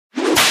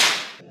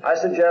I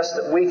suggest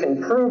that we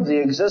can prove the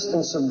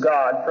existence of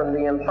God from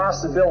the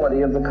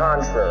impossibility of the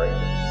contrary.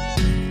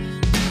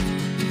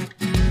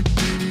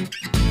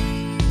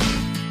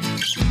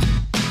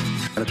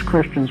 As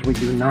Christians, we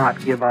do not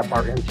give up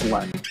our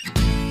intellect.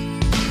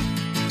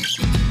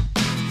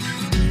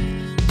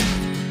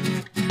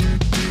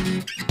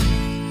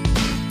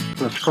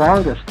 The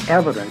strongest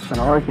evidence and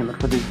argument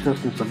for the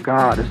existence of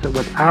God is that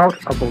without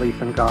a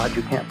belief in God,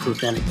 you can't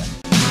prove anything.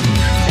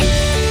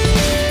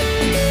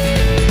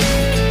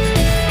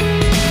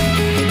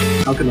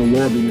 How can the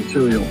law be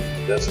material?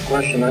 That's the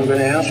question I'm going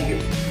to ask you.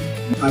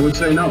 I would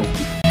say no.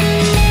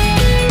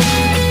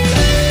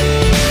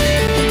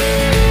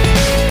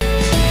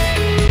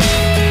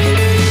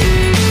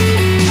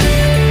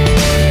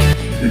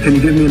 Can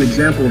you give me an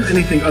example of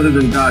anything other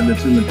than God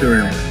that's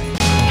immaterial?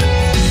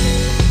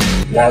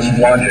 Laws of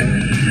logic.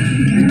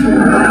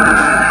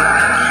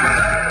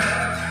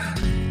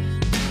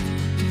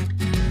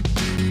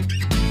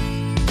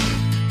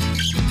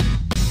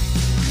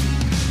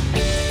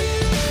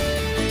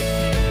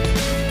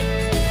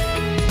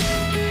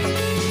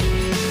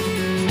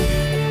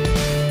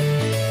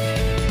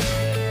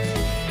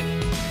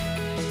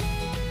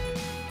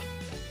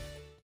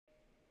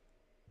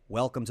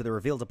 Welcome to the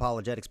Revealed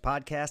Apologetics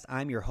Podcast.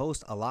 I'm your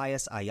host,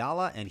 Elias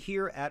Ayala, and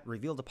here at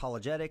Revealed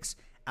Apologetics,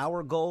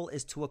 our goal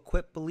is to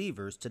equip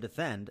believers to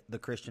defend the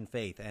Christian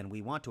faith, and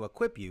we want to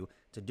equip you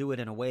to do it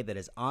in a way that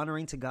is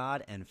honoring to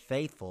God and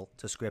faithful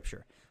to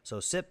Scripture. So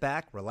sit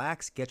back,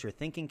 relax, get your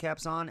thinking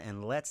caps on,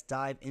 and let's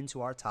dive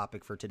into our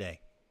topic for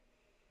today.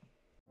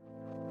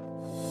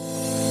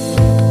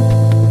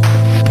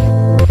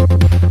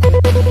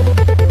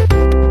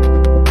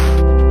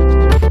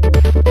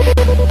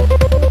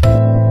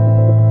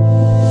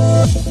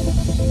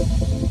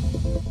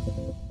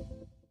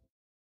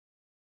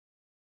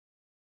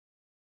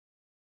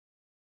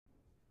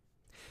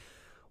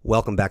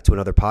 Welcome back to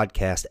another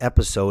podcast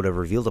episode of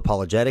Revealed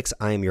Apologetics.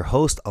 I am your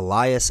host,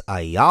 Elias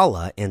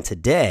Ayala, and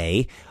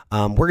today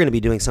we're going to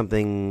be doing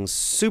something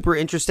super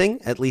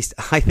interesting. At least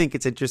I think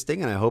it's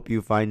interesting, and I hope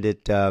you find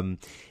it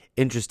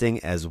interesting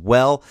as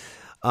well.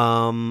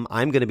 I'm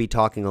going to be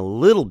talking a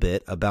little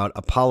bit about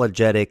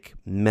apologetic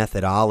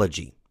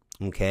methodology,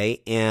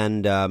 okay?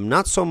 And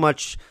not so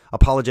much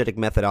apologetic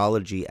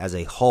methodology as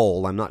a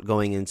whole. I'm not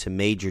going into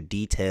major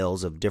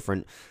details of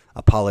different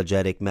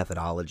apologetic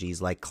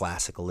methodologies like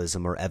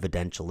classicalism or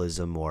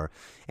evidentialism or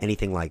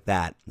anything like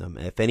that.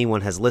 If anyone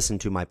has listened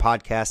to my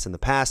podcast in the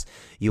past,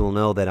 you will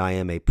know that I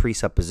am a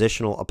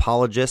presuppositional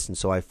apologist, and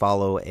so I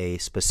follow a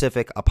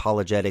specific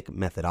apologetic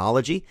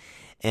methodology.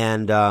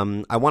 And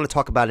I want to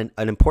talk about an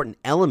important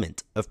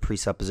element of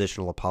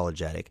presuppositional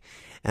apologetic,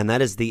 and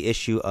that is the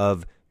issue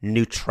of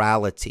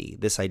neutrality,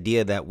 this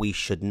idea that we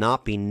should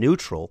not be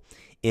neutral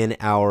in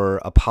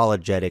our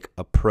apologetic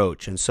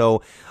approach. And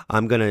so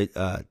I'm going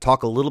to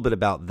talk a little bit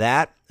about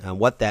that,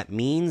 what that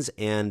means,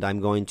 and I'm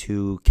going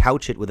to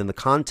couch it within the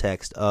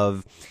context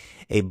of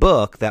a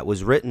book that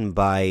was written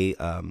by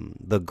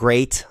the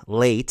great,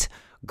 late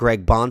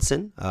Greg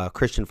Bahnsen, a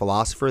Christian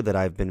philosopher that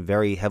I've been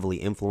very heavily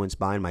influenced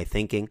by in my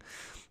thinking.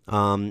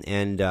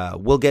 And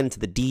we'll get into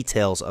the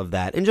details of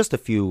that in just a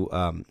few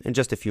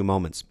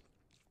moments.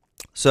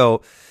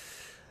 So,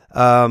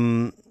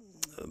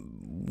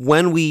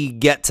 when we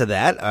get to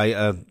that,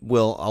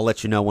 I'll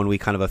let you know when we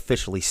kind of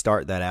officially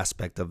start that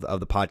aspect of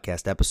the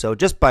podcast episode.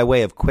 Just by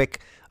way of quick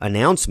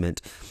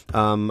announcement,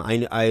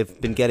 I've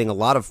been getting a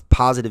lot of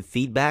positive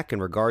feedback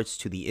in regards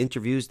to the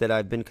interviews that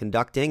I've been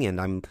conducting,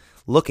 and I'm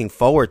looking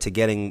forward to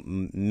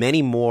getting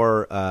many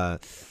more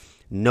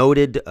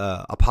noted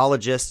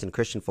apologists and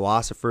Christian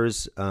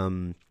philosophers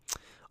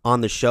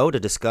on the show to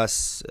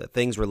discuss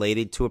things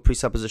related to a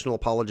presuppositional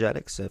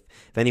apologetics. If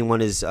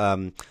anyone is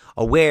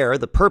aware,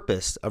 the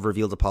purpose of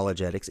Revealed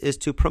Apologetics is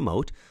to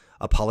promote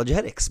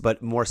apologetics,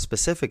 but more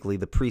specifically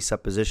the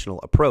presuppositional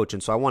approach.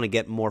 And so I want to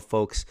get more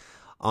folks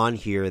on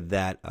here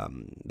that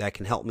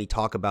can help me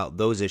talk about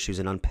those issues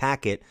and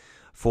unpack it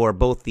for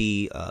both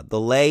the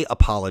lay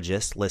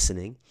apologist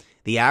listening,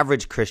 the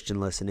average Christian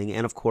listening,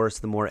 and of course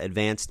the more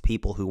advanced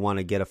people who want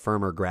to get a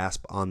firmer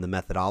grasp on the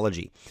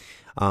methodology.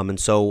 And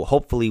so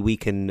hopefully we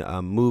can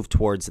move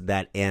towards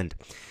that end.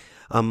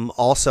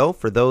 Also,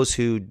 for those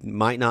who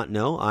might not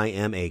know, I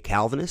am a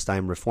Calvinist. I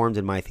am Reformed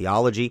in my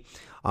theology.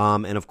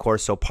 And of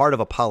course, so part of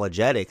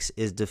apologetics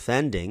is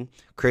defending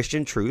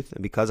Christian truth.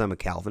 And because I'm a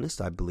Calvinist,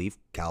 I believe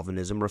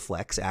Calvinism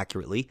reflects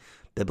accurately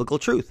biblical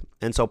truth.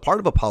 And so part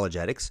of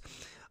apologetics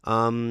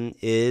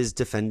is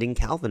defending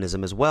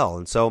Calvinism as well.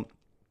 And so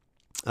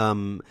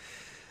I'm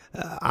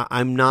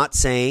not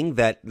saying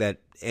that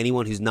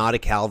anyone who's not a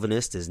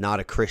Calvinist is not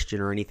a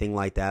Christian or anything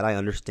like that. I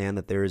understand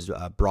that there's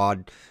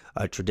broad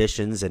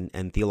traditions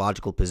and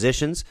theological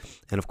positions,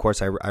 and of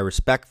course I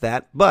respect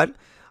that, but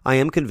I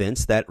am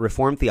convinced that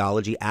Reformed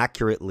theology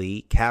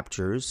accurately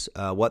captures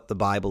what the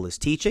Bible is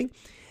teaching,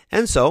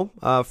 And so,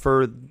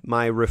 for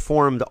my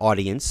Reformed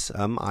audience,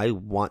 I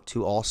want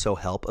to also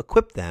help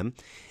equip them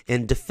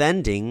in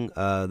defending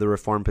the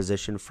Reformed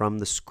position from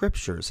the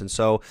Scriptures. And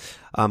so,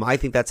 I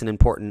think that's an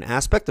important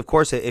aspect. Of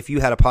course, if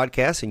you had a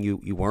podcast and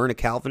you weren't a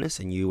Calvinist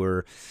and you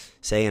were,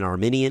 say, an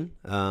Arminian,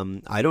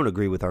 I don't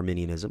agree with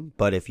Arminianism,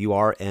 but if you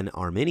are an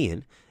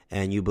Arminian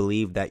and you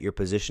believe that your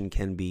position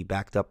can be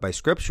backed up by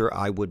Scripture,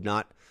 I would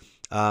not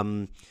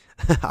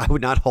I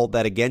would not hold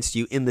that against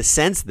you, in the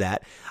sense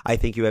that I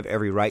think you have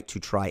every right to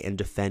try and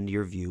defend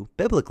your view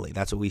biblically.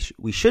 That's what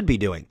we should be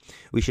doing.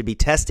 We should be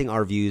testing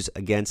our views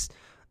against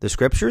the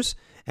Scriptures,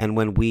 and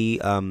when we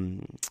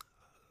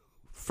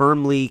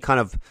firmly kind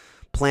of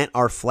plant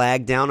our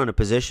flag down on a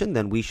position,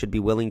 then we should be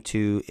willing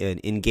to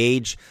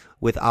engage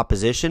with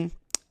opposition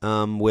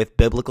with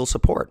biblical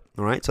support.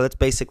 All right, so that's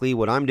basically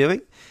what I'm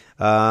doing.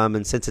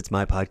 And since it's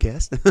my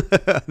podcast,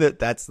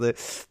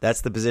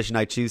 that's the position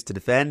I choose to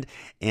defend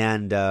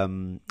and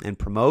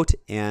promote.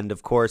 And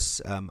of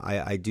course,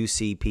 I do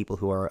see people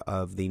who are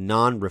of the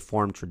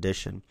non-Reformed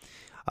tradition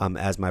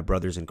as my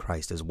brothers in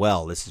Christ as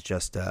well. This is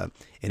just an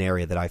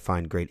area that I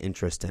find great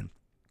interest in.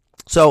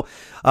 So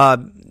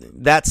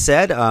that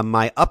said,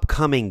 my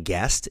upcoming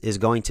guest is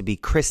going to be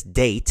Chris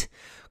Date.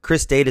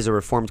 Chris Date is a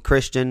Reformed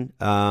Christian.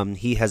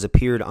 He has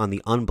appeared on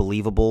the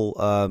Unbelievable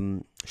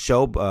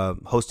show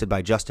hosted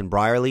by Justin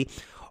Brierley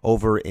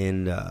over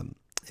in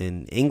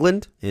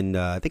England.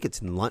 I think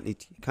it's in London.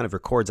 He kind of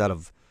records out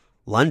of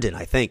London,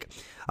 I think.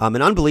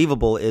 And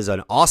Unbelievable is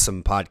an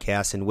awesome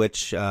podcast in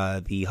which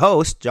the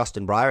host,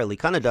 Justin Brierley,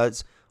 kind of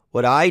does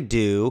what I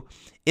do,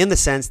 in the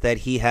sense that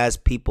he has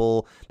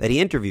people that he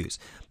interviews.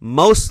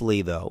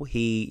 Mostly, though,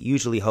 he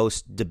usually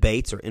hosts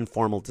debates or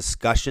informal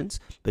discussions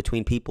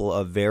between people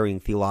of varying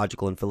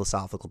theological and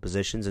philosophical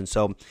positions. And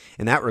so,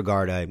 in that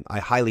regard, I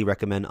highly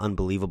recommend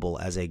Unbelievable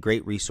as a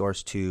great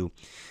resource to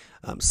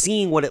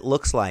seeing what it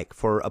looks like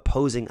for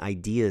opposing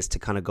ideas to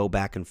kind of go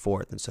back and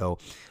forth. And so,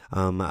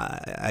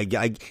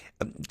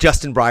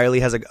 Justin Brierley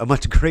has a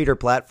much greater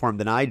platform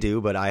than I do,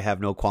 but I have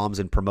no qualms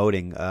in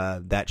promoting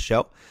that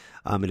show.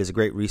 It is a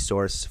great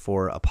resource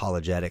for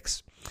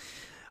apologetics.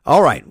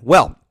 All right.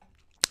 Well,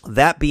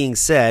 that being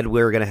said,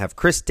 we're going to have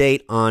Chris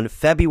Date on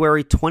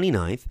February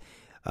 29th.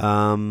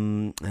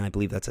 And I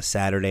believe that's a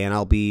Saturday, and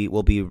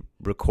we'll be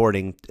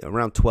recording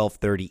around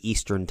 12:30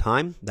 Eastern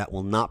time. That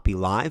will not be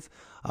live.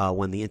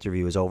 When the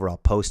interview is over, I'll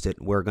post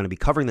it. We're going to be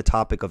covering the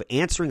topic of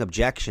answering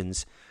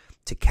objections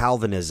to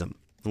Calvinism.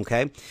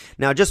 Okay.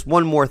 Now, just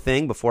one more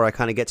thing before I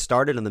kind of get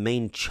started on the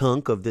main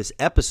chunk of this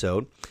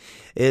episode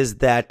is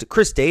that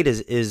Chris Date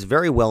is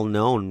very well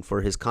known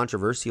for his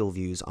controversial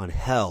views on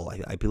hell.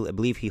 I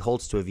believe he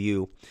holds to a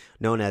view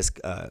known as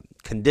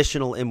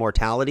conditional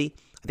immortality.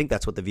 I think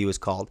that's what the view is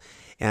called.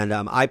 And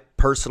I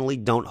personally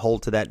don't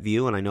hold to that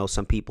view, and I know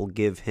some people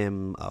give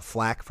him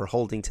flack for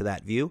holding to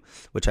that view,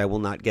 which I will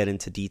not get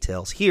into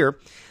details here.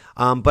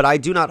 But I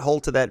do not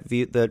hold to that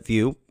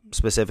view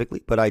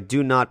specifically, but I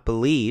do not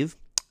believe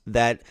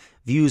that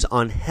views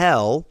on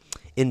hell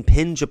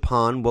impinge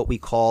upon what we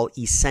call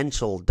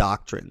essential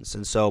doctrines.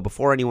 And so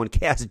before anyone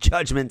casts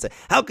judgment,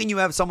 how can you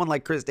have someone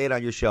like Chris Date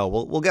on your show?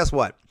 Well, guess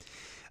what?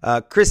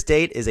 Chris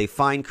Date is a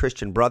fine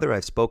Christian brother.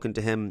 I've spoken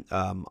to him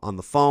on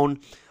the phone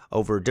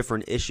over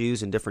different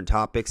issues and different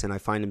topics, and I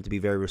find him to be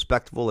very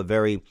respectful, a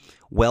very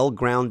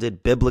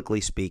well-grounded,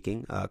 biblically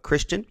speaking,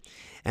 Christian.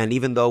 And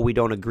even though we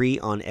don't agree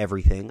on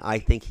everything, I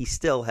think he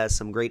still has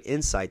some great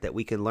insight that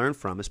we can learn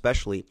from,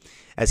 especially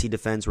as he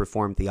defends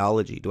Reformed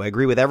theology. Do I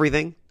agree with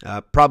everything?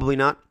 Probably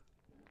not.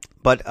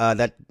 But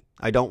that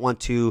I don't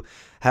want to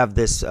have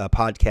this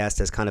podcast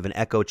as kind of an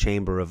echo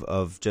chamber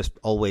of just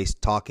always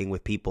talking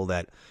with people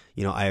that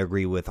I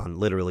agree with on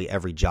literally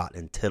every jot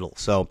and tittle.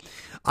 So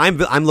I'm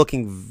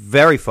looking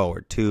very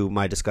forward to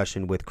my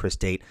discussion with Chris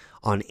Date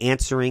on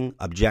answering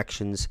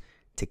objections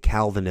to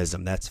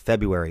Calvinism. That's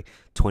February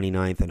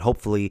 29th, and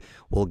hopefully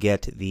we'll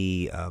get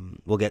Sam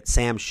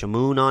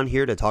Shamoun on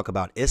here to talk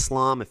about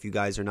Islam. If you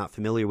guys are not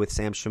familiar with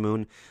Sam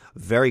Shamoun,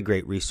 very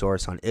great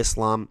resource on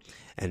Islam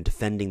and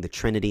defending the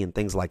Trinity and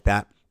things like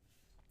that.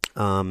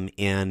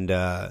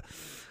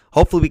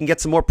 Hopefully we can get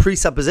some more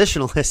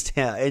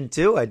presuppositionalists in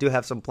too. I do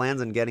have some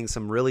plans on getting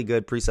some really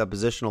good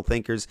presuppositional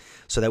thinkers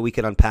so that we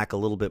can unpack a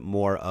little bit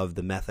more of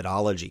the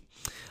methodology.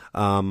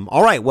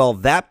 All right, well,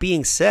 that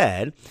being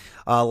said,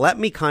 let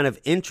me kind of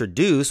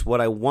introduce what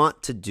I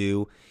want to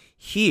do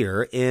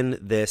here in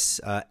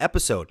this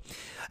episode.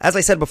 As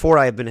I said before,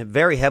 I have been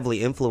very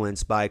heavily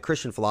influenced by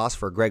Christian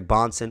philosopher Greg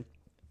Bahnsen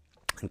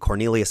and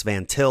Cornelius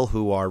Van Til,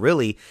 who are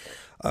really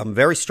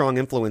very strong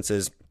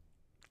influences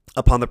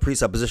upon the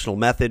presuppositional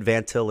method.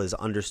 Van Til is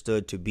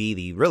understood to be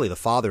the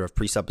father of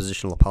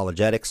presuppositional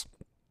apologetics.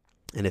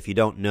 And if you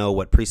don't know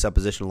what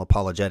presuppositional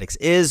apologetics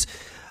is,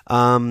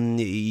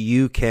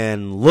 you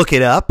can look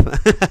it up.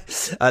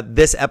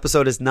 This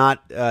episode is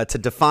not to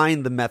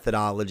define the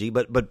methodology,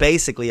 but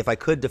basically, if I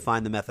could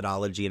define the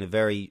methodology in a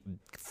very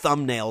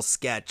thumbnail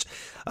sketch,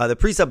 the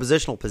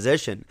presuppositional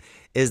position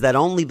is that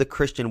only the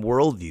Christian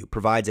worldview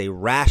provides a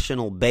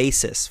rational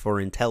basis for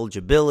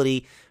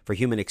intelligibility, for for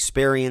human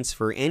experience,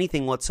 for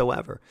anything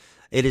whatsoever.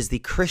 It is the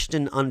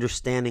Christian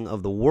understanding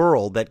of the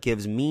world that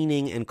gives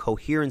meaning and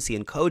coherency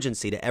and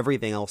cogency to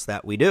everything else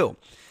that we do.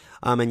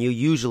 And you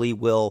usually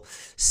will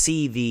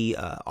see the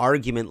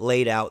argument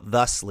laid out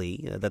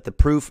thusly, that the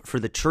proof for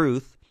the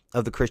truth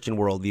of the Christian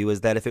worldview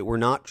is that if it were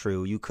not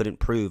true, you couldn't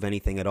prove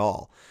anything at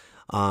all.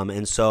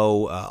 And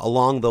so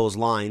along those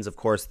lines, of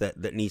course,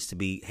 that needs to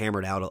be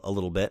hammered out a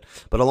little bit.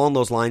 But along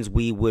those lines,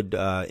 we would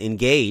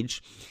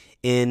engage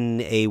in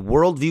a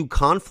worldview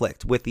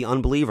conflict with the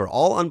unbeliever.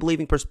 All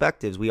unbelieving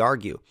perspectives, we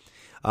argue,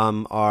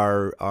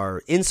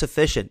 are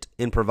insufficient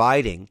in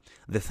providing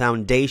the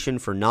foundation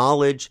for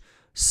knowledge,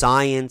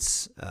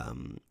 science,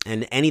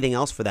 and anything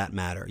else for that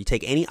matter. You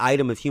take any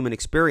item of human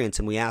experience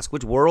and we ask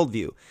which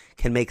worldview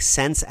can make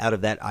sense out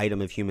of that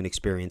item of human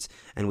experience,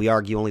 and we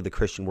argue only the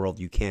Christian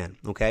worldview can,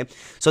 okay?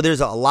 So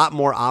there's a lot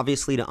more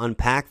obviously to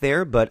unpack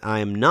there, but I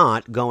am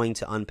not going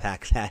to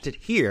unpack that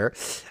here.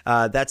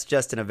 That's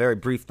just in a very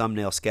brief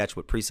thumbnail sketch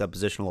what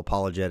presuppositional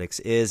apologetics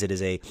is. It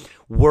is a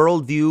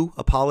worldview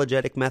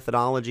apologetic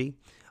methodology,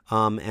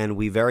 and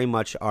we very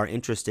much are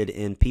interested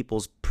in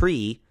people's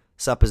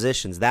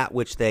presuppositions, that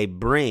which they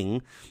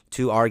bring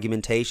to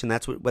argumentation,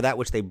 that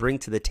which they bring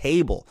to the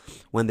table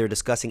when they're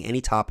discussing any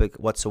topic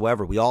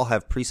whatsoever. We all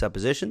have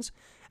presuppositions,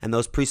 and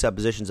those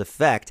presuppositions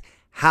affect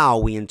how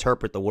we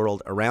interpret the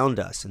world around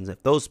us. And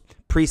if those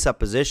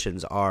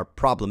presuppositions are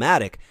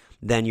problematic,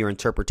 then your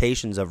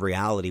interpretations of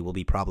reality will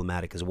be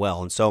problematic as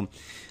well. And so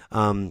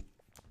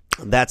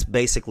that's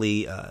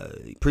basically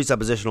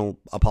presuppositional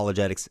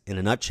apologetics in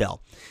a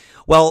nutshell.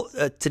 Well,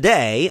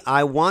 today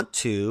I want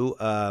to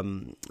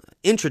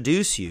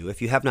introduce you, if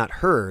you have not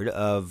heard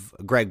of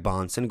Greg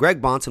Bahnsen.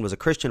 Greg Bahnsen was a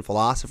Christian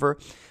philosopher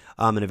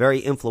and a very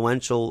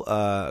influential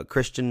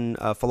Christian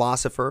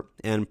philosopher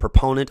and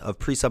proponent of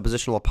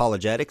presuppositional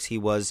apologetics. He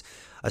was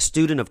a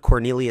student of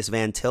Cornelius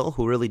Van Til,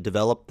 who really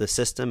developed the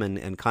system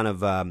and kind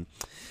of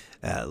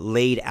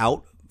laid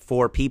out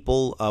for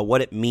people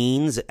what it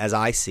means, as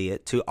I see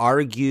it, to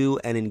argue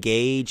and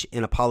engage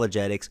in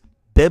apologetics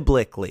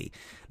biblically.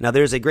 Now,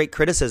 there's a great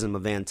criticism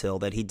of Van Til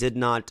that he did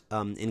not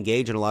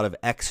engage in a lot of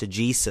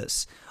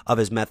exegesis of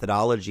his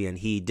methodology, and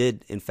he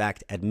did, in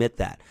fact, admit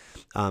that.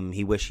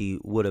 He wished he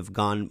would have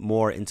gone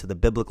more into the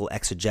biblical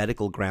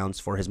exegetical grounds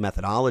for his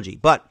methodology.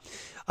 But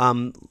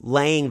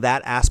laying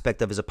that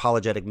aspect of his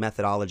apologetic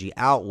methodology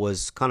out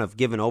was kind of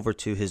given over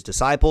to his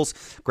disciples.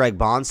 Greg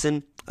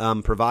Bahnsen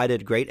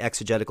provided great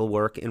exegetical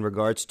work in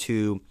regards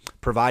to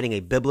providing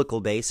a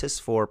biblical basis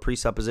for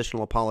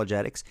presuppositional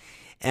apologetics.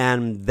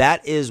 And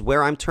that is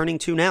where I'm turning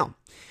to now.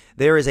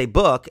 There is a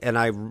book, and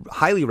I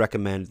highly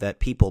recommend that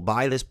people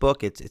buy this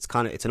book.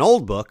 It's an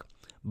old book,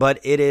 but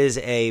it is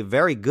a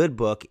very good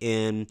book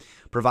in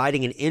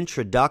providing an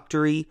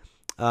introductory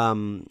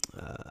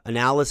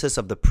analysis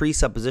of the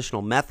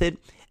presuppositional method,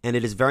 and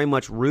it is very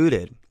much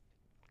rooted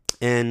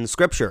in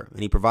Scripture,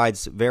 and he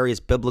provides various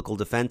biblical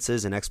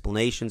defenses and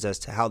explanations as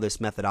to how this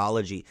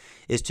methodology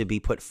is to be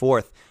put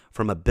forth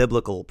from a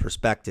biblical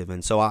perspective.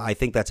 And so I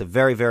think that's a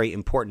very, very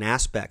important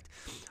aspect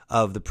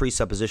of the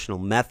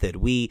presuppositional method.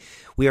 We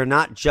are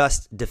not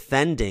just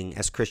defending,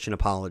 as Christian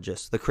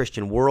apologists, the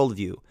Christian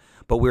worldview,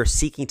 but we're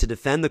seeking to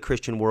defend the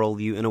Christian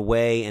worldview in a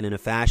way and in a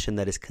fashion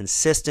that is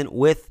consistent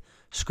with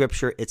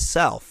Scripture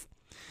itself.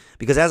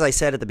 Because as I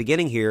said at the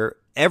beginning here,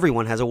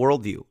 everyone has a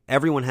worldview.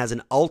 Everyone has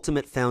an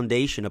ultimate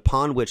foundation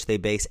upon which they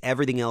base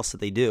everything else that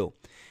they do.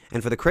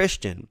 And for the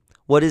Christian,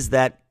 what is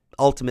that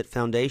ultimate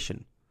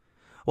foundation?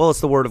 Well,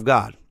 it's the Word of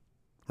God,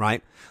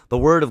 right? The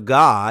Word of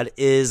God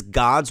is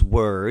God's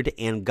Word,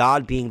 and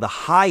God being the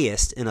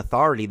highest in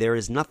authority, there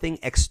is nothing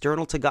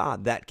external to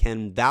God that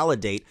can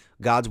validate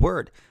God's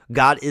Word.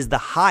 God is the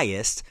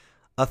highest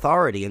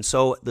authority, and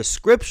so the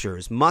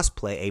Scriptures must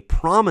play a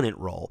prominent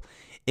role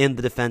in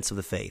the defense of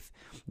the faith.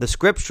 The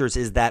Scriptures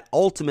is that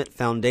ultimate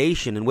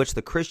foundation in which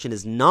the Christian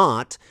is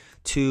not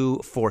to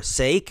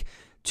forsake,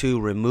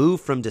 to remove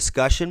from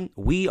discussion.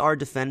 We are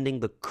defending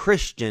the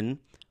Christian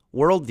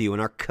worldview, and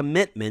our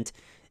commitment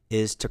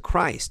is to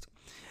Christ.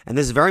 And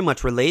this is very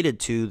much related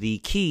to the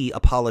key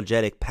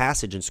apologetic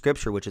passage in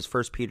Scripture, which is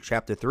 1 Peter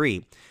chapter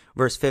 3,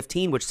 verse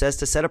 15, which says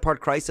to set apart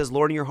Christ as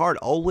Lord in your heart,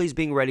 always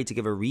being ready to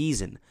give a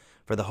reason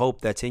for the hope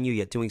that's in you,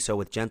 yet doing so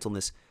with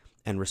gentleness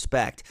and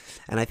respect.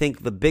 And I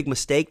think the big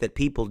mistake that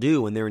people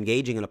do when they're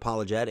engaging in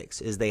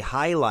apologetics is they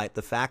highlight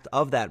the fact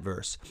of that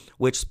verse,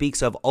 which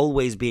speaks of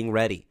always being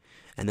ready.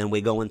 And then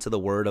we go into the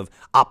word of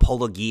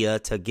apologia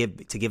to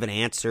give an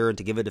answer and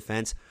to give a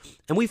defense.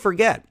 And we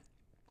forget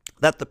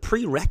that the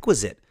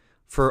prerequisite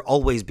for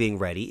always being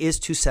ready is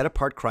to set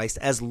apart Christ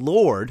as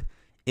Lord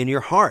in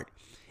your heart.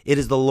 It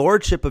is the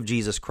lordship of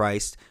Jesus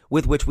Christ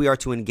with which we are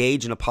to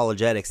engage in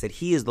apologetics, that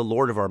he is the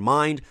Lord of our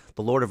mind,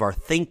 the Lord of our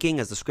thinking,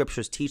 as the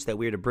Scriptures teach that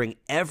we are to bring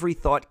every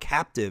thought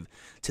captive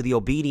to the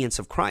obedience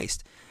of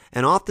Christ.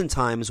 And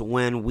oftentimes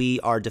when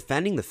we are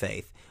defending the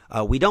faith,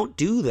 we don't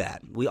do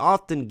that. We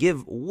often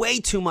give way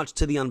too much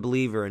to the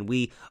unbeliever, and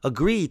we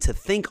agree to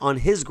think on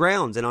his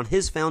grounds and on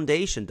his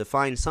foundation to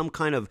find some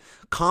kind of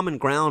common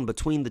ground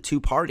between the two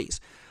parties.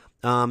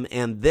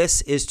 and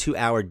this is to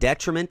our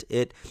detriment.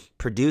 It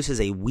produces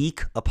a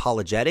weak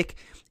apologetic,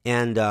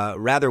 and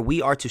rather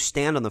we are to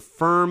stand on the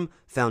firm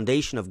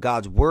foundation of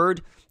God's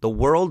Word, the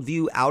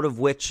worldview out of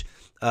which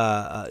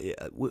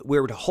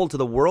we're to hold to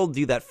the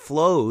worldview that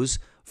flows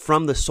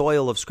from the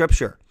soil of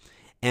Scripture.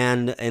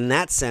 And in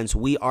that sense,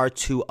 we are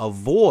to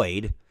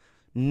avoid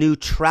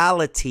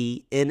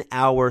neutrality in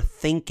our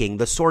thinking,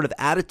 the sort of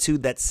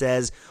attitude that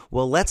says,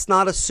 well, let's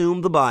not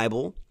assume the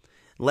Bible,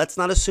 let's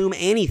not assume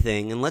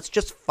anything, and let's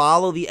just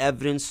follow the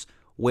evidence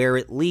where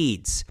it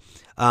leads.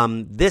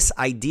 This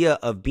idea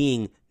of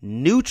being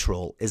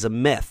neutral is a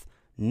myth.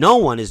 No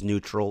one is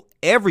neutral.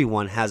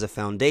 Everyone has a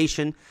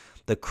foundation.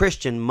 The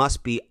Christian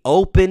must be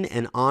open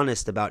and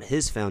honest about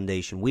his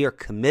foundation. We are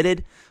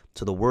committed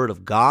to the Word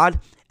of God,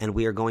 and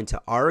we are going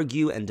to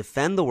argue and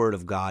defend the Word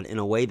of God in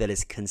a way that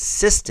is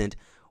consistent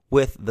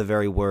with the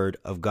very Word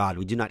of God.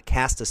 We do not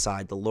cast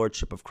aside the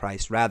Lordship of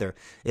Christ. Rather,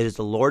 it is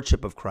the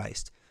Lordship of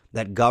Christ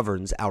that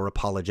governs our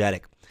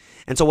apologetic.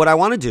 And so what I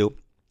want to do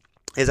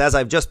is, as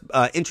I've just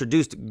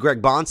introduced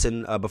Greg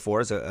Bahnsen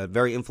before, as a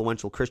very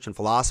influential Christian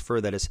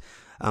philosopher that has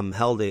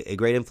held a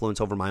great influence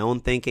over my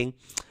own thinking,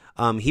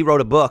 he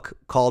wrote a book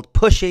called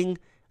Pushing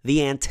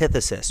the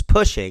Antithesis.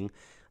 Pushing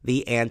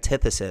the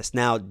Antithesis.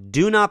 Now,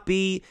 do not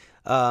be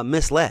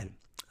misled.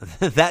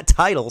 That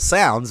title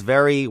sounds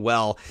very,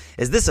 well,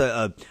 is this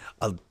a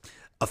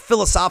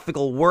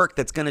philosophical work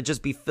that's going to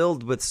just be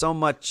filled with so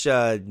much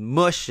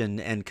mush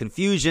and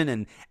confusion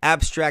and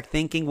abstract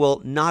thinking?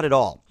 Well, not at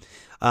all.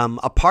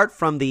 Apart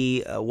from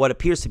the what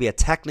appears to be a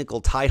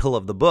technical title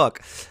of the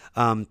book,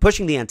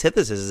 Pushing the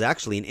Antithesis is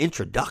actually an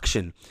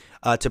introduction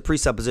to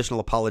presuppositional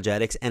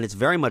apologetics, and it's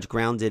very much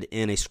grounded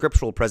in a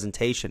scriptural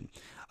presentation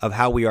of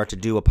how we are to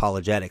do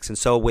apologetics. And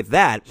so with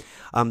that,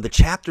 the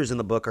chapters in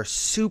the book are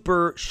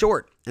super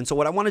short. And so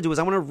what I want to do is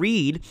I want to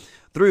read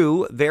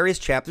through various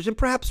chapters and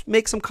perhaps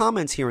make some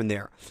comments here and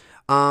there.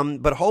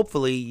 But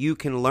hopefully you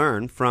can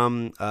learn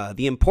from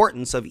the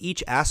importance of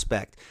each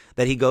aspect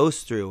that he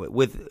goes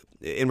through.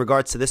 In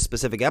regards to this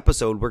specific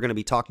episode, we're going to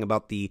be talking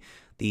about the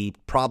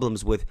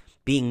problems with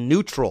being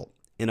neutral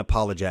in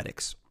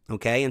apologetics.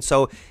 Okay, and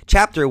so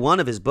chapter 1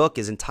 of his book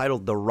is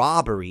entitled The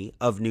Robbery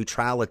of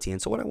Neutrality. And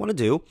so what I want to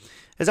do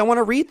is I want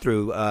to read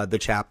through the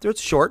chapter.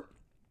 It's short,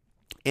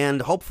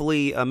 and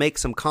hopefully make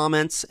some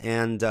comments,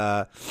 and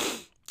I'll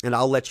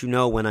let you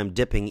know when I'm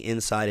dipping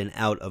inside and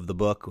out of the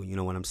book, you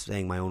know, when I'm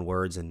saying my own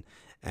words and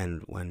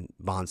when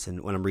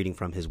I'm reading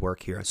from his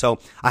work here. So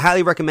I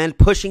highly recommend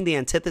Pushing the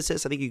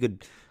Antithesis. I think you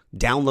could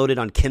download it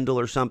on Kindle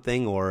or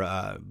something, or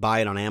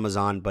buy it on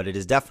Amazon, but it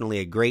is definitely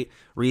a great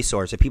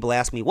resource. If people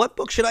ask me, what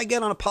book should I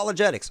get on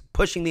apologetics?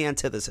 Pushing the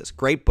Antithesis.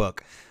 Great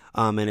book.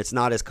 And it's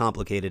not as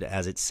complicated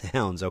as it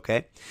sounds,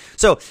 okay?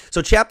 So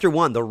chapter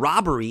 1, the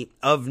robbery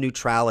of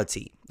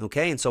neutrality,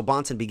 okay? And so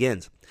Bahnsen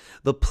begins.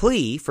 The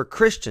plea for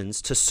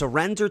Christians to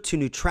surrender to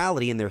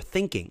neutrality in their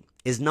thinking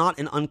is not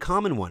an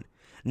uncommon one.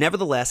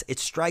 Nevertheless, it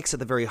strikes at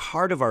the very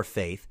heart of our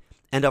faith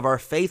and of our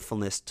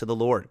faithfulness to the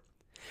Lord.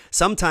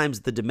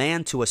 Sometimes the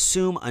demand to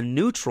assume a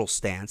neutral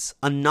stance,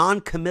 a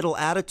non-committal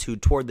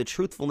attitude toward the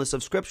truthfulness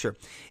of Scripture,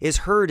 is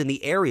heard in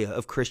the area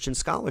of Christian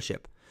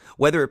scholarship,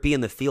 whether it be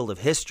in the field of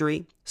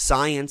history,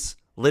 science,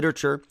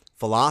 literature,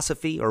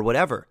 philosophy, or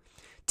whatever.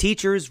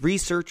 Teachers,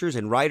 researchers,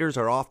 and writers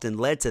are often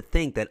led to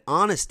think that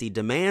honesty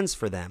demands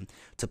for them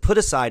to put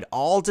aside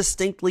all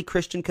distinctly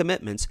Christian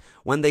commitments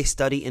when they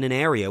study in an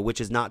area which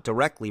is not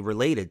directly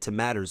related to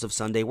matters of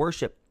Sunday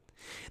worship.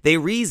 They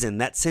reason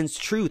that since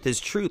truth is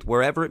truth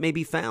wherever it may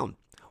be found,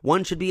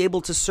 one should be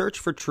able to search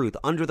for truth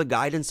under the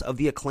guidance of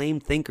the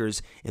acclaimed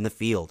thinkers in the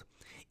field,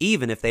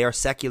 even if they are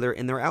secular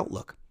in their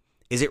outlook.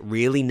 Is it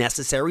really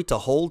necessary to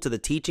hold to the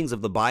teachings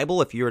of the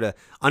Bible if you're to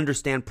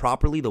understand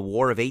properly the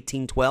War of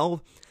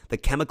 1812, the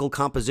chemical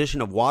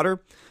composition of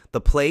water,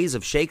 the plays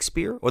of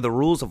Shakespeare, or the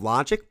rules of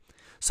logic?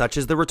 Such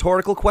is the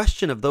rhetorical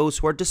question of those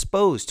who are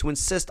disposed to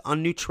insist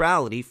on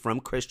neutrality from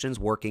Christians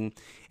working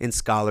in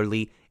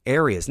scholarly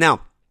areas.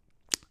 Now,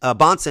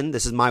 Bahnsen,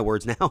 this is my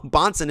words now,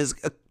 Bahnsen is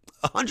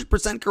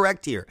 100%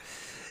 correct here.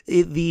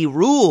 The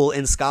rule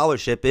in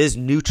scholarship is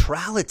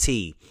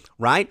neutrality,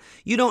 right?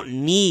 You don't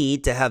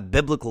need to have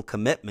biblical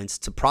commitments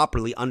to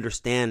properly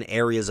understand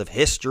areas of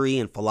history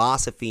and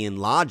philosophy and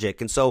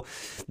logic. And so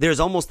there's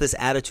almost this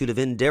attitude of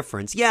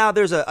indifference. Yeah,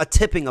 there's a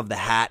tipping of the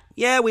hat.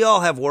 Yeah, we all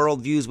have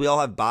worldviews, we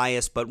all have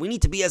bias, but we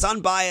need to be as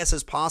unbiased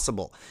as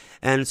possible.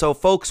 And so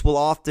folks will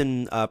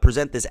often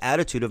present this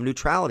attitude of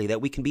neutrality,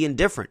 that we can be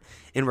indifferent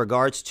in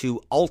regards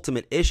to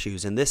ultimate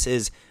issues. And this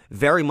is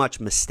very much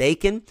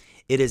mistaken.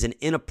 It is an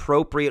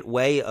inappropriate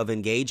way of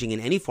engaging in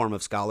any form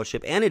of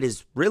scholarship. And it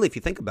is really, if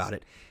you think about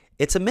it,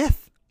 it's a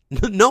myth.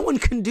 No one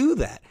can do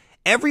that.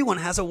 Everyone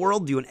has a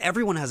worldview, and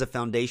everyone has a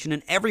foundation,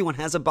 and everyone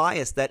has a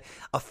bias that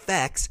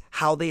affects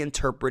how they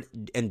interpret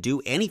and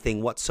do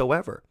anything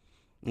whatsoever.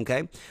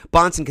 Okay?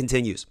 Bahnsen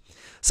continues.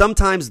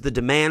 Sometimes the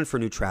demand for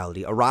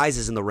neutrality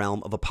arises in the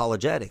realm of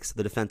apologetics,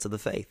 the defense of the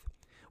faith.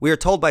 We are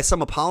told by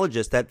some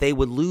apologists that they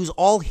would lose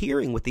all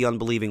hearing with the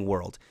unbelieving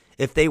world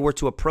if they were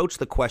to approach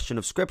the question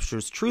of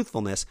Scripture's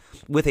truthfulness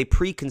with a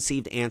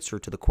preconceived answer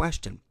to the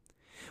question.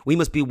 We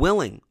must be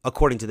willing,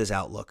 according to this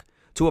outlook,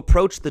 to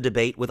approach the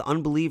debate with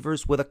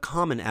unbelievers with a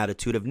common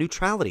attitude of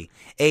neutrality,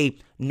 a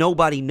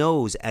nobody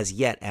knows as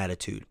yet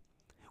attitude.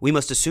 We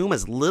must assume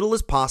as little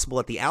as possible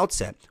at the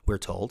outset, we're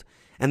told,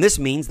 and this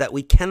means that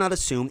we cannot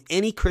assume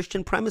any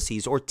Christian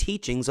premises or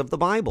teachings of the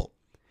Bible.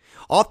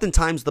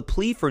 Oftentimes, the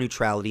plea for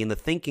neutrality in the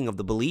thinking of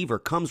the believer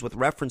comes with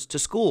reference to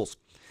schools.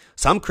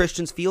 Some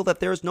Christians feel that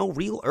there is no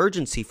real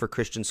urgency for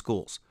Christian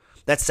schools,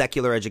 that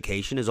secular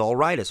education is all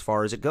right as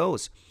far as it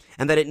goes,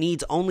 and that it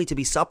needs only to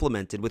be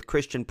supplemented with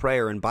Christian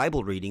prayer and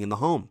Bible reading in the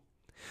home.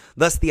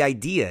 Thus, the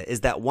idea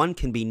is that one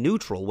can be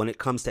neutral when it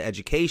comes to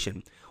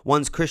education.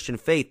 One's Christian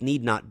faith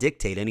need not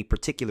dictate any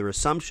particular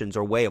assumptions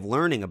or way of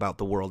learning about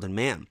the world and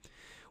man.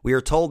 We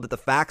are told that the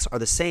facts are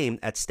the same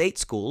at state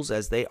schools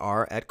as they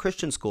are at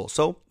Christian schools.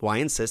 So why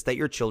insist that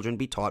your children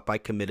be taught by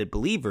committed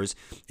believers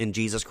in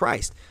Jesus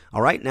Christ?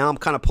 All right, now I'm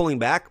kind of pulling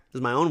back. This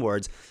is my own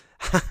words.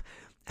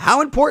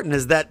 How important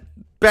is that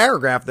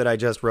paragraph that I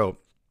just wrote?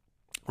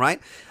 Right?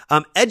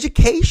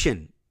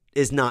 Education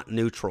is not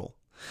neutral.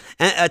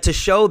 And to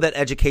show that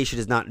education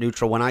is not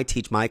neutral, when I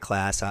teach my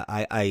class,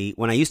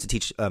 when I used to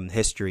teach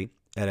history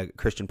at a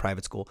Christian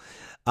private school,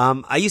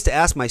 I used to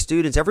ask my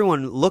students,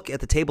 everyone look at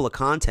the table of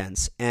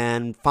contents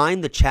and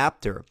find the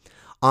chapter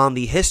on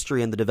the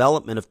history and the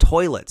development of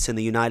toilets in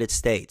the United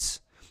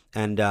States.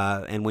 And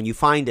when you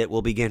find it,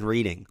 we'll begin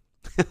reading.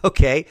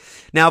 Okay.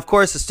 Now, of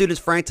course, the students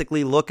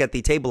frantically look at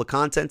the table of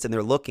contents and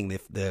they're looking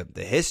the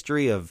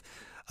history of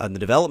the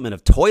development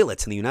of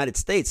toilets in the United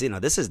States.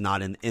 This is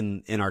not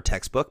in our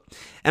textbook.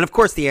 And of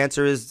course, the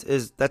answer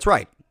is that's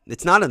right.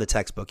 It's not in the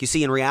textbook. You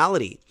see, in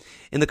reality,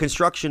 in the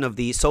construction of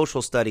the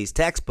social studies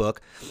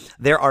textbook,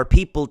 there are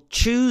people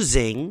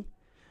choosing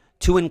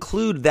to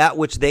include that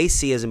which they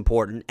see as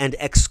important and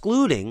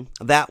excluding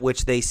that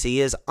which they see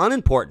as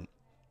unimportant,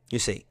 you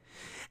see.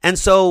 And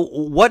so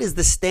what is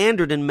the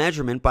standard and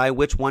measurement by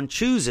which one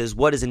chooses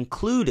what is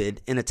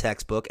included in a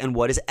textbook and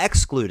what is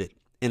excluded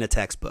in a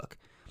textbook?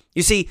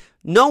 You see,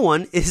 no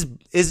one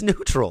is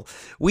neutral.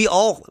 We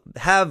all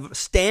have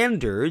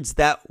standards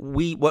that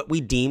what we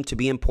deem to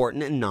be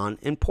important and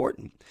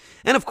non-important.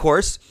 And of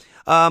course,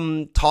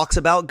 talks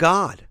about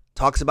God,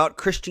 talks about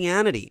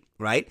Christianity,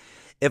 right?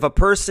 If a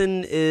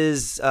person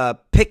is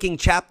picking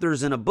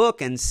chapters in a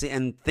book and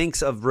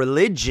thinks of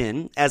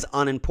religion as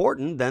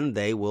unimportant, then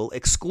they will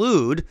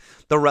exclude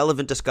the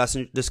relevant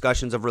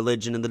discussions of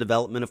religion and the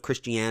development of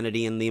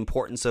Christianity and the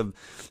importance of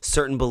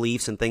certain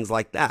beliefs and things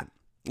like that.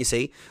 You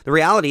see, the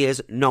reality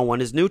is no one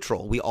is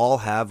neutral. We all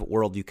have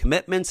worldview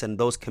commitments, and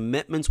those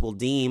commitments will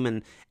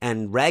deem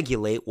and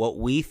regulate what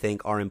we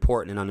think are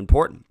important and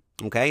unimportant.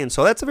 Okay, and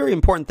so that's a very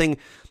important thing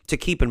to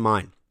keep in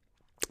mind.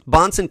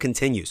 Bahnsen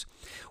continues,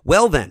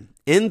 well then,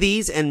 in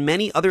these and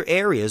many other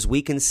areas,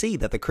 we can see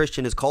that the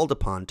Christian is called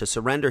upon to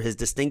surrender his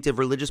distinctive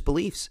religious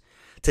beliefs,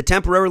 to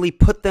temporarily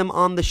put them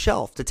on the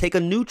shelf, to take a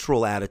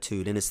neutral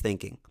attitude in his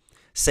thinking.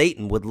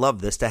 Satan would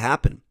love this to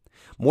happen.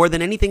 More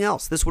than anything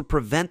else, this would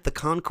prevent the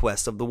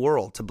conquest of the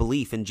world to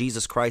belief in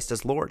Jesus Christ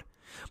as Lord.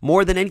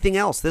 More than anything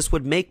else, this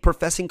would make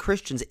professing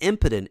Christians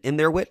impotent in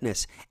their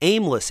witness,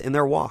 aimless in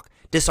their walk,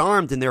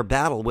 disarmed in their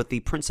battle with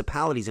the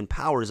principalities and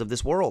powers of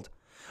this world.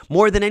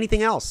 More than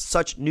anything else,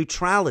 such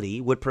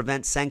neutrality would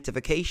prevent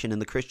sanctification in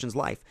the Christian's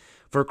life.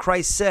 For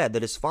Christ said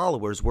that his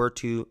followers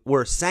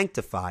were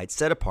sanctified,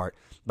 set apart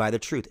by the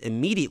truth.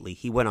 Immediately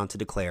he went on to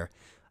declare,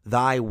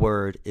 "Thy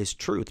word is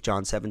truth,"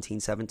 John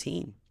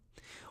 17:17.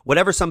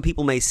 Whatever some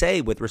people may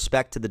say with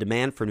respect to the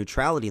demand for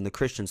neutrality in the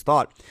Christian's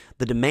thought,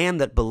 the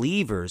demand that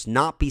believers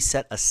not be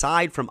set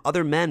aside from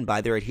other men by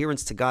their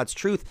adherence to God's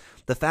truth,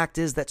 the fact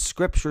is that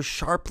Scripture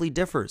sharply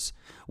differs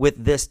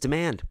with this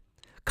demand.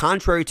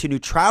 Contrary to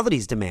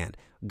neutrality's demand,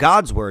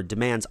 God's word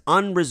demands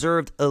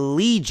unreserved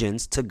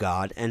allegiance to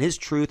God and his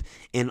truth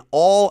in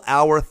all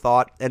our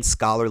thought and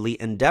scholarly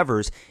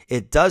endeavors.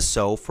 It does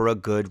so for a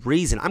good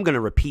reason. I'm going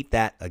to repeat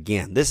that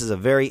again. This is a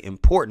very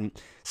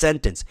important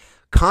sentence.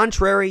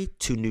 Contrary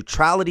to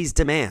neutrality's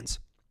demands,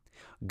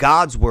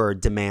 God's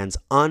word demands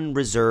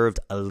unreserved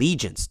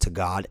allegiance to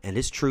God and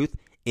his truth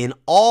in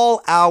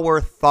all our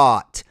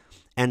thought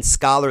and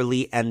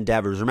scholarly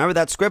endeavors. Remember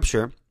that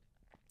scripture,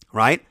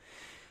 right?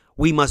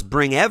 We must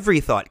bring every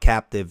thought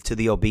captive to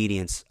the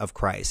obedience of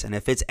Christ. And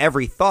if it's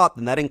every thought,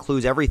 then that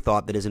includes every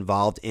thought that is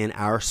involved in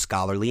our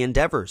scholarly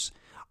endeavors,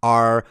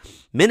 our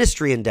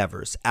ministry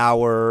endeavors,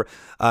 our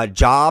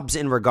jobs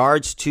in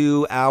regards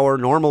to our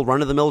normal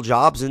run-of-the-mill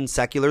jobs in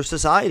secular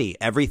society.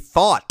 Every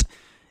thought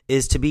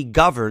is to be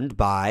governed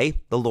by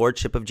the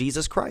lordship of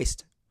Jesus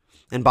Christ.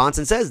 And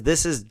Bahnsen says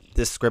this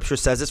scripture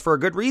says this for a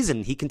good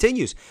reason. He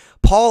continues,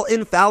 Paul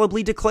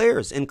infallibly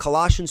declares in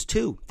Colossians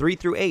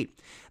 2:3-8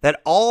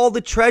 that all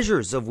the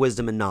treasures of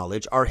wisdom and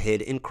knowledge are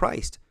hid in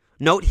Christ.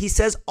 Note, he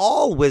says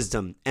all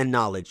wisdom and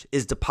knowledge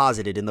is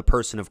deposited in the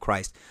person of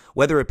Christ,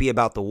 whether it be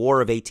about the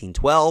War of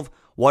 1812,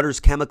 water's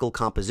chemical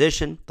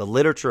composition, the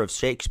literature of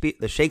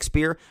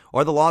Shakespeare,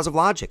 or the laws of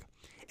logic.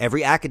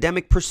 Every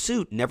academic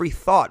pursuit and every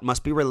thought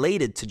must be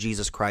related to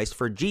Jesus Christ,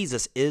 for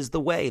Jesus is the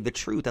way, the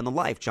truth, and the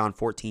life, John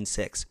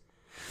 14:6.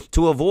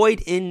 To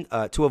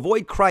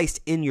avoid Christ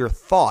in your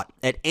thought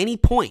at any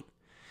point,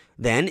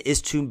 then,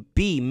 is to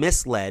be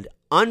misled,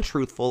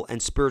 untruthful,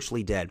 and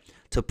spiritually dead.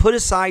 To put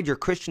aside your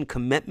Christian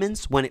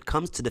commitments when it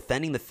comes to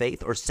defending the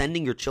faith or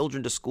sending your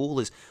children to school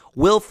is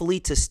willfully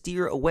to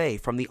steer away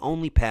from the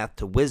only path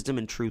to wisdom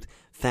and truth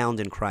found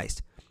in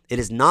Christ. It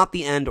is not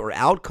the end or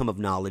outcome of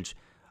knowledge.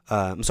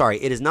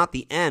 It is not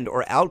the end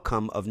or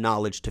outcome of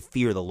knowledge to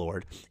fear the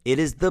Lord. It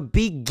is the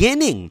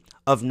beginning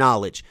of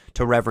knowledge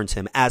to reverence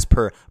him, as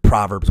per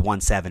Proverbs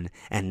 1:7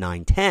 and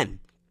 9:10.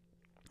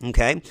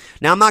 Okay,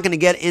 now I'm not going to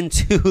get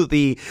into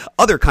the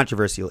other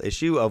controversial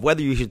issue of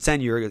whether you should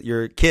send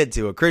your kid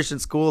to a Christian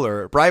school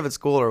or a private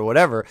school or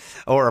whatever,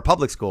 or a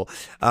public school.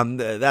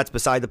 That's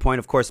beside the point.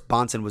 Of course,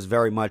 Bahnsen was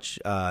very much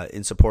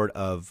in support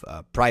of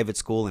private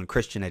school and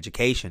Christian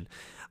education.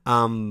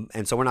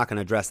 And so we're not going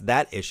to address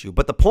that issue.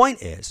 But the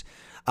point is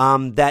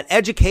that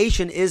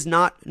education is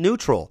not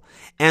neutral,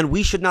 and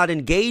we should not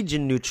engage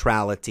in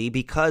neutrality,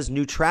 because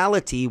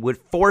neutrality would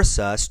force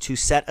us to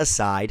set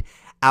aside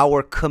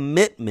our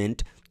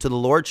commitment to the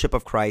Lordship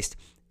of Christ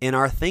in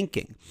our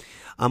thinking.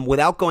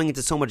 Without going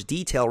into so much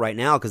detail right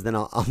now, because then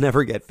I'll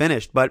never get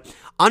finished, but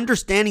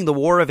understanding the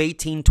War of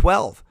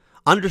 1812,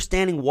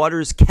 understanding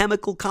water's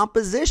chemical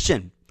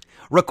composition,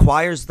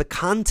 requires the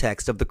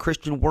context of the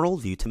Christian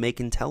worldview to make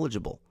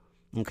intelligible.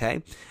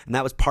 Okay? And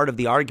that was part of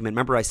the argument.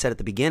 Remember I said at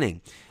the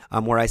beginning,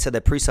 where I said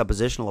that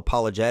presuppositional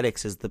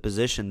apologetics is the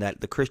position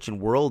that the Christian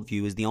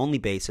worldview is the only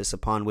basis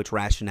upon which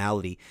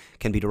rationality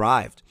can be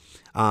derived.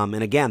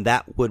 And again,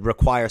 that would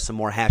require some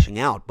more hashing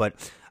out. But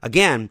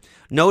again,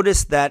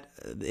 notice that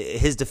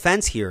his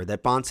defense here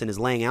that Bahnsen is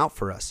laying out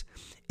for us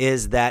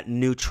is that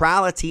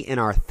neutrality in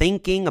our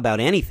thinking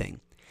about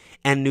anything,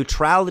 and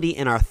neutrality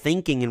in our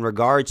thinking in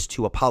regards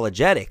to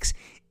apologetics,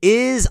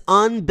 is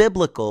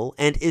unbiblical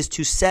and is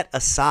to set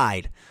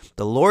aside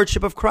the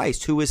Lordship of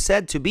Christ, who is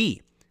said to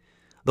be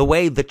the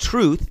way, the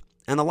truth,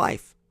 and the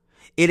life.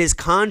 It is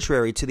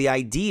contrary to the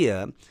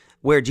idea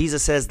where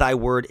Jesus says, thy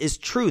word is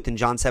truth in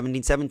John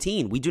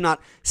 17:17. We do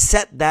not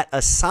set that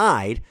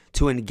aside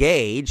to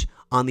engage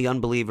on the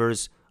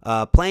unbeliever's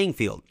playing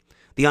field.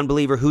 The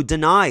unbeliever who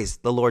denies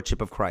the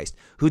Lordship of Christ,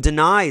 who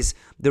denies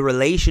the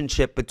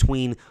relationship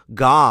between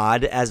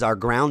God as our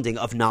grounding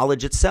of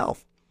knowledge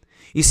itself.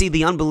 You see,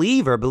 the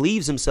unbeliever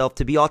believes himself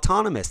to be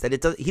autonomous, that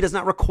he does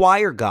not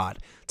require God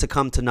to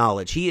come to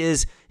knowledge. He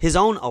is his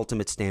own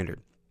ultimate standard.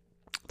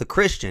 The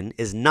Christian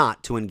is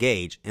not to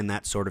engage in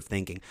that sort of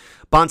thinking.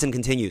 Bahnsen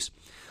continues,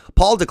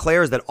 Paul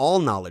declares that all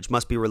knowledge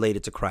must be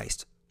related to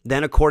Christ.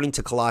 Then, according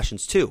to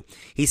Colossians 2,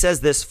 he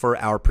says this for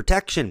our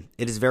protection.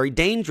 It is very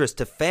dangerous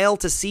to fail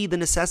to see the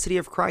necessity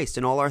of Christ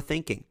in all our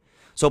thinking.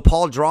 So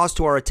Paul draws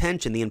to our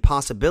attention the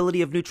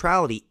impossibility of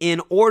neutrality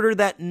in order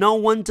that no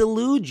one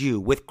delude you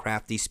with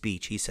crafty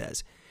speech, he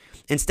says.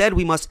 Instead,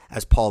 we must,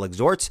 as Paul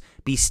exhorts,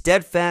 be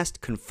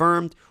steadfast,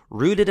 confirmed,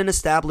 rooted and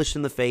established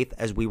in the faith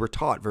as we were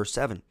taught, verse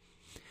 7.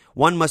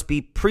 One must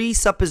be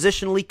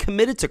presuppositionally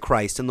committed to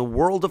Christ in the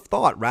world of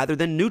thought rather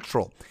than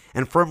neutral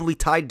and firmly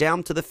tied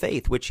down to the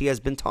faith which he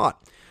has been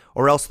taught,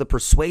 or else the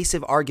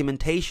persuasive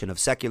argumentation of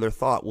secular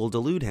thought will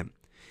delude him.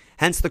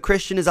 Hence, the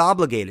Christian is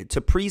obligated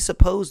to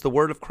presuppose the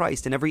word of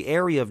Christ in every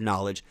area of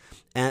knowledge.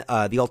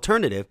 The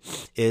alternative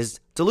is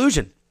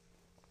delusion,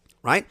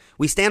 right?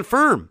 We stand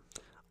firm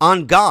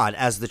on God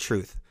as the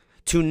truth.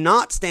 To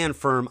not stand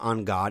firm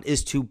on God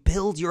is to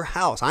build your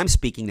house. I'm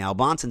speaking now.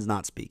 Bahnsen's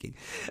not speaking.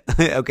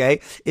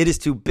 Okay? It is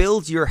to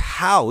build your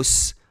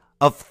house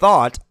of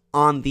thought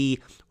on the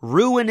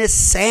ruinous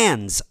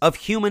sands of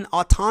human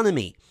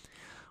autonomy,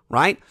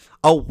 right?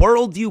 A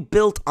worldview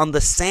built on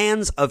the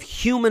sands of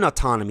human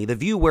autonomy, the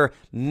view where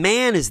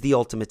man is the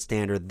ultimate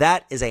standard,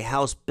 that is a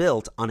house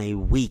built on a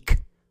weak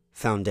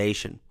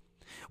foundation.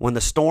 When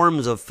the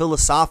storms of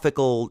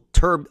philosophical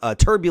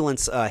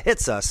turbulence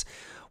hits us,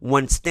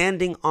 when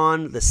standing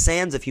on the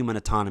sands of human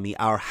autonomy,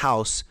 our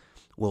house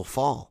will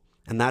fall.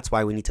 And that's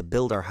why we need to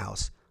build our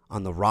house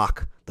on the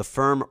rock, the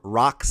firm,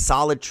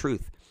 rock-solid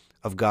truth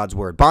of God's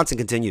word. Bahnsen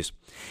continues.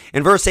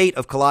 In verse 8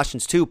 of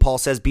Colossians 2, Paul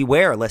says,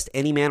 beware lest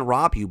any man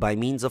rob you by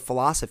means of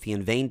philosophy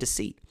and vain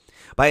deceit.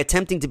 By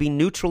attempting to be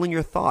neutral in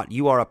your thought,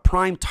 you are a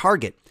prime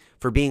target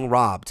for being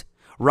robbed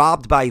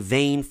by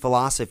vain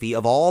philosophy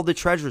of all the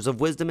treasures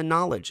of wisdom and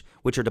knowledge,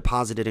 which are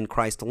deposited in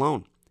Christ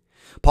alone.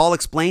 Paul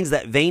explains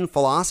that vain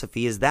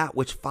philosophy is that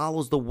which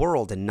follows the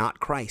world and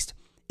not Christ.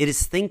 It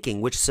is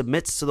thinking which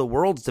submits to the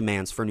world's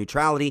demands for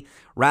neutrality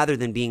rather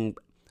than being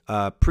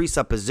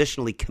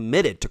presuppositionally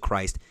committed to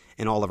Christ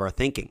in all of our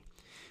thinking.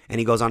 And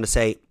he goes on to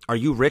say, are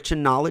you rich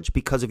in knowledge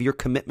because of your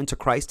commitment to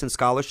Christ and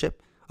scholarship,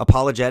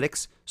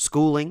 apologetics,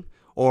 schooling,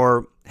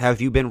 or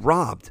have you been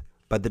robbed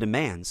by the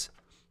demands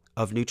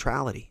of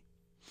neutrality?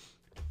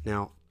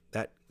 Now,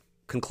 that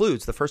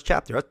concludes the first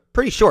chapter. It's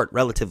pretty short,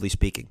 relatively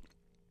speaking.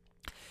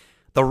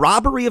 The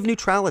robbery of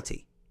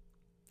neutrality.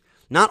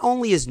 Not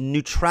only is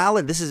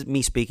neutrality, this is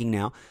me speaking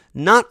now,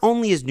 not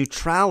only is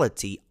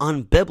neutrality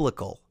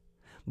unbiblical,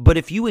 But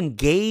if you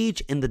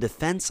engage in the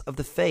defense of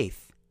the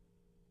faith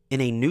in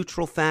a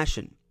neutral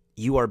fashion,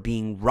 you are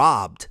being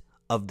robbed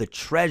of the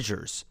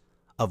treasures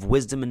of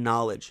wisdom and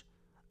knowledge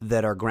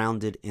that are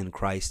grounded in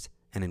Christ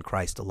and in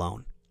Christ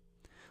alone.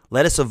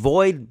 Let us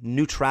avoid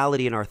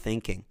neutrality in our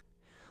thinking.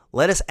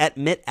 Let us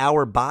admit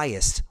our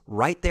bias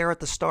right there at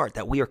the start,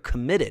 that we are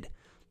committed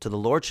to the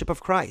Lordship of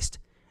Christ.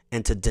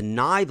 And to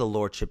deny the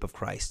Lordship of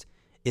Christ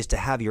is to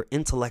have your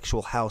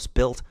intellectual house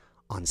built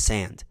on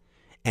sand.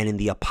 And in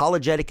the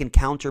apologetic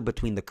encounter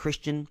between the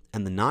Christian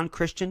and the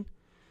non-Christian,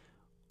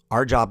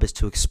 our job is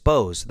to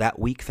expose that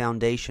weak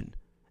foundation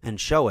and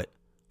show it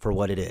for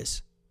what it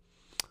is.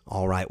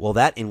 All right, well,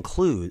 that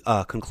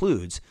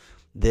concludes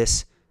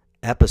this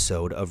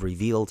episode of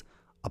Revealed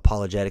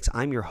Apologetics.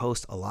 I'm your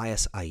host,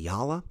 Elias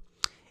Ayala,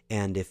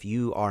 and if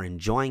you are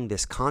enjoying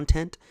this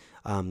content,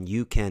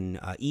 you can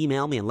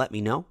email me and let me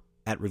know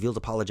at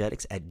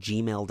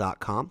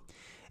revealedapologetics@gmail.com.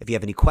 If you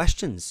have any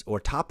questions or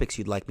topics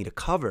you'd like me to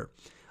cover,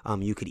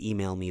 you could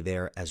email me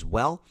there as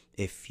well.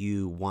 If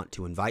you want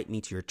to invite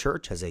me to your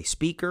church as a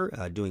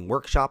speaker, doing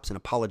workshops in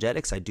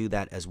apologetics, I do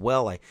that as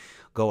well. I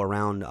go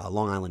around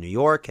Long Island, New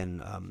York,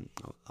 and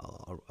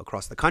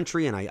across the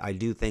country, and I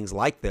do things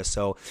like this.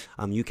 So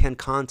you can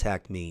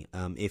contact me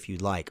if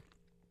you'd like.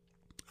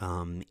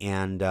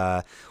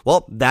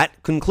 Well,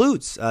 that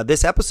concludes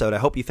this episode. I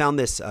hope you found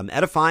this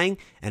edifying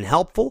and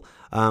helpful.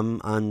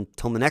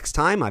 Until the next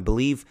time, I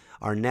believe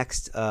our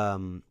next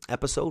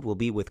episode will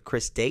be with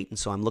Chris Date, and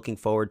so I'm looking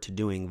forward to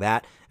doing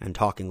that and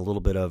talking a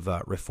little bit of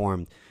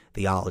Reformed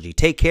theology.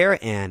 Take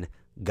care, and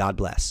God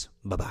bless.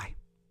 Bye-bye.